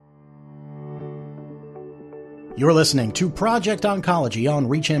You're listening to Project Oncology on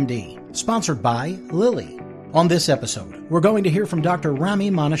ReachMD, sponsored by Lilly. On this episode, we're going to hear from Dr.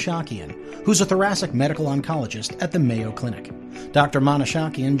 Rami Manochakian, who's a thoracic medical oncologist at the Mayo Clinic. Dr.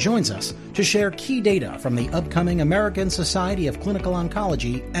 Manochakian joins us to share key data from the upcoming American Society of Clinical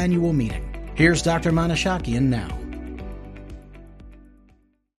Oncology annual meeting. Here's Dr. Manochakian now.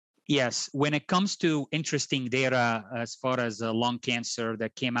 Yes, when it comes to interesting data as far as lung cancer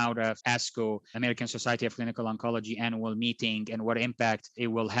that came out of ASCO, American Society of Clinical Oncology annual meeting, and what impact it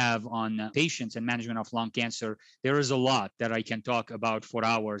will have on patients and management of lung cancer, there is a lot that I can talk about for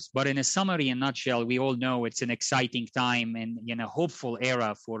hours. But in a summary, in a nutshell, we all know it's an exciting time and a hopeful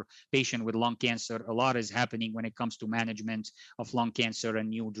era for patients with lung cancer. A lot is happening when it comes to management of lung cancer and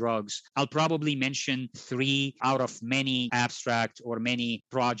new drugs. I'll probably mention 3 out of many abstract or many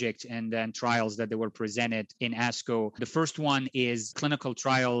projects and trials that they were presented in ASCO. The first one is clinical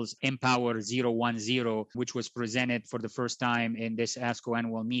trials Empower 010, which was presented for the first time in this ASCO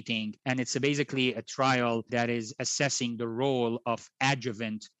annual meeting. And it's basically a trial that is assessing the role of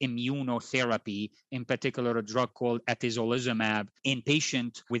adjuvant immunotherapy, in particular a drug called atezolizumab, in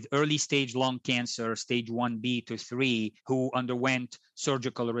patients with early stage lung cancer, stage 1B to 3, who underwent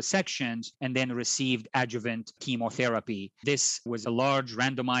surgical resections and then received adjuvant chemotherapy. This was a large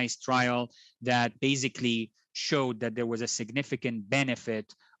randomized trial that basically showed that there was a significant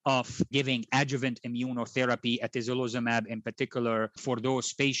benefit of giving adjuvant immunotherapy, atezolizumab in particular, for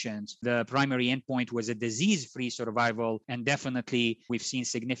those patients. The primary endpoint was a disease-free survival, and definitely we've seen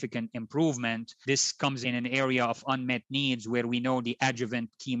significant improvement. This comes in an area of unmet needs where we know the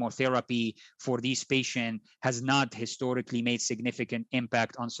adjuvant chemotherapy for these patients has not historically made significant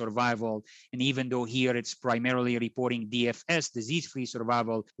impact on survival. And even though here it's primarily reporting DFS, disease-free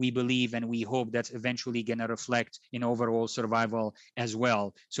survival, we believe and we hope that's eventually going to reflect in overall survival as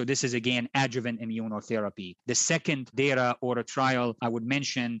well. So this is, again, adjuvant immunotherapy. The second data or a trial I would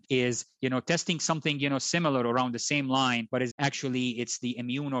mention is, testing something, similar around the same line, but it's the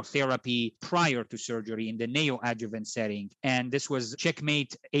immunotherapy prior to surgery in the neoadjuvant setting. And this was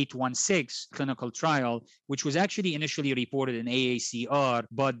Checkmate 816 clinical trial, which was actually initially reported in AACR,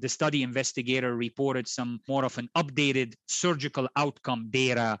 but the study investigator reported some more of an updated surgical outcome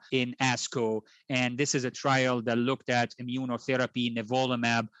data in ASCO. And this is a trial that looked at immunotherapy,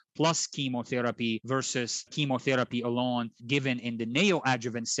 nivolumab, plus chemotherapy versus chemotherapy alone given in the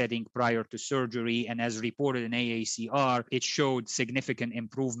neoadjuvant setting prior to surgery. And as reported in AACR, it showed significant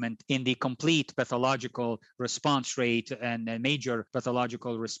improvement in the complete pathological response rate and a major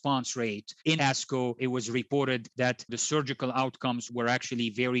pathological response rate. In ASCO, it was reported that the surgical outcomes were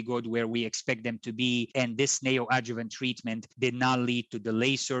actually very good where we expect them to be. And this neoadjuvant treatment did not lead to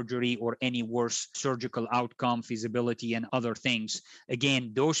delay surgery or any worse surgical outcome, feasibility, and other things.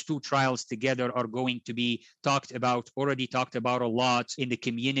 Again, those 2 trials together are going to be already talked about a lot in the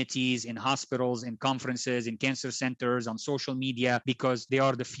communities, in hospitals, in conferences, in cancer centers, on social media, because they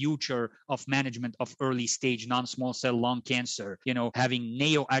are the future of management of early stage non-small cell lung cancer. Having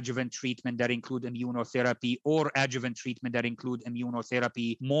neoadjuvant treatment that include immunotherapy or adjuvant treatment that include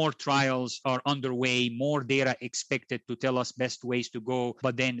immunotherapy. More trials are underway, more data expected to tell us best ways to go,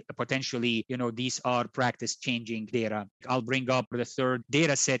 but then potentially, these are practice-changing data. I'll bring up the third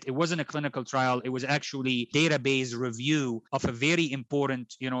data set. It wasn't a clinical trial. It was actually database review of a very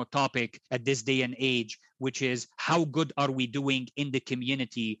important, topic at this day and age, which is how good are we doing in the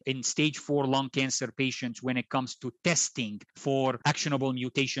community in stage 4 lung cancer patients when it comes to testing for actionable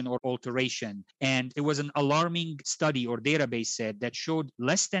mutation or alteration. And it was an alarming study or database set that showed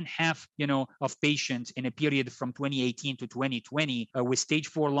less than half, of patients in a period from 2018 to 2020 with stage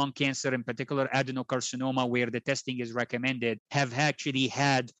 4 lung cancer, in particular adenocarcinoma, where the testing is recommended, have actually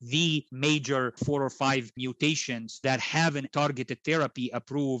had the major 4 or 5 mutations that have a targeted therapy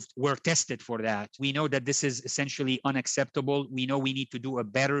approved were tested for that. We know that this is essentially unacceptable. We know we need to do a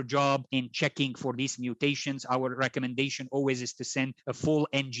better job in checking for these mutations. Our recommendation always is to send a full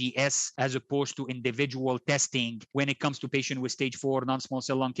NGS as opposed to individual testing when it comes to patients with stage 4 non-small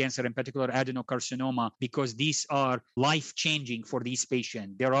cell lung cancer, in particular adenocarcinoma, because these are life-changing for these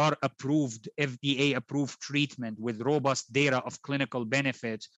patients. There are approved, FDA-approved treatment with robust data of clinical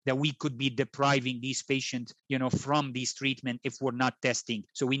benefits that we could be depriving these patients, from these treatment if we're not testing.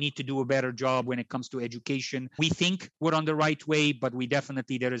 So we need to do a better job when it comes to education. We think we're on the right way, but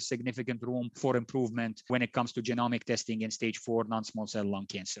there is significant room for improvement when it comes to genomic testing in stage 4 non-small cell lung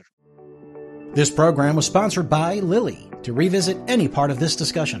cancer. This program was sponsored by Lilly. To revisit any part of this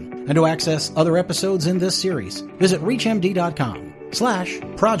discussion and to access other episodes in this series, visit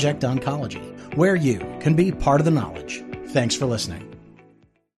reachmd.com/Project Oncology, where you can be part of the knowledge. Thanks for listening.